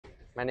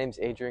My name's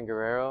Adrian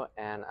Guerrero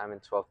and I'm in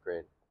 12th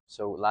grade.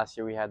 So last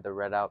year we had the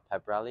Red Out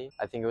Pep Rally.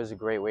 I think it was a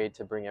great way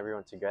to bring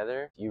everyone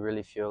together. You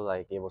really feel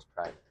like Gables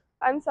pride.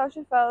 I'm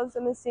Sasha Fells.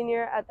 I'm a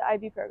senior at the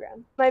IB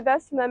program. My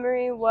best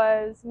memory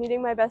was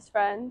meeting my best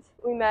friend.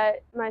 We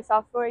met my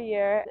sophomore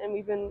year and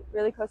we've been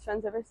really close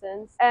friends ever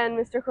since. And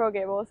Mr. Crow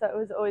Gables, that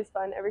was always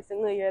fun every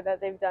single year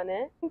that they've done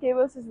it.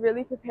 Gables has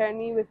really prepared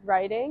me with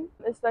writing,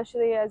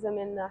 especially as I'm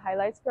in the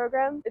highlights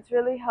program. It's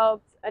really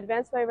helped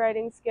advance my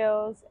writing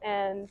skills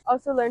and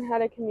also learn how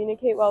to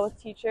communicate well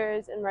with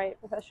teachers and write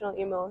professional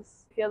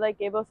emails. I feel like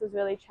Gables has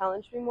really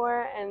challenged me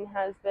more and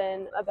has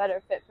been a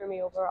better fit for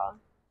me overall.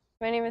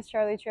 My name is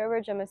Charlie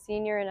Trowbridge. I'm a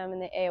senior and I'm in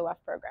the AOF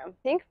program. I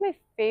think my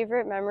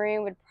favorite memory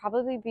would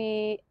probably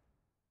be,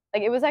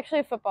 it was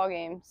actually a football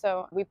game.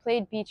 So we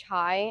played Beach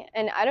High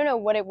and I don't know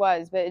what it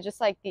was, but it just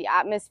the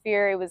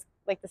atmosphere, it was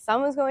like the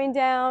sun was going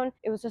down.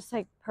 It was just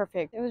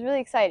perfect. It was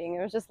really exciting.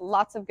 It was just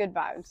lots of good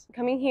vibes.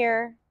 Coming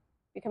here,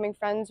 becoming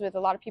friends with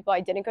a lot of people I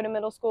didn't go to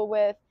middle school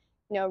with,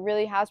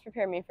 really has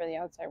prepared me for the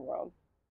outside world.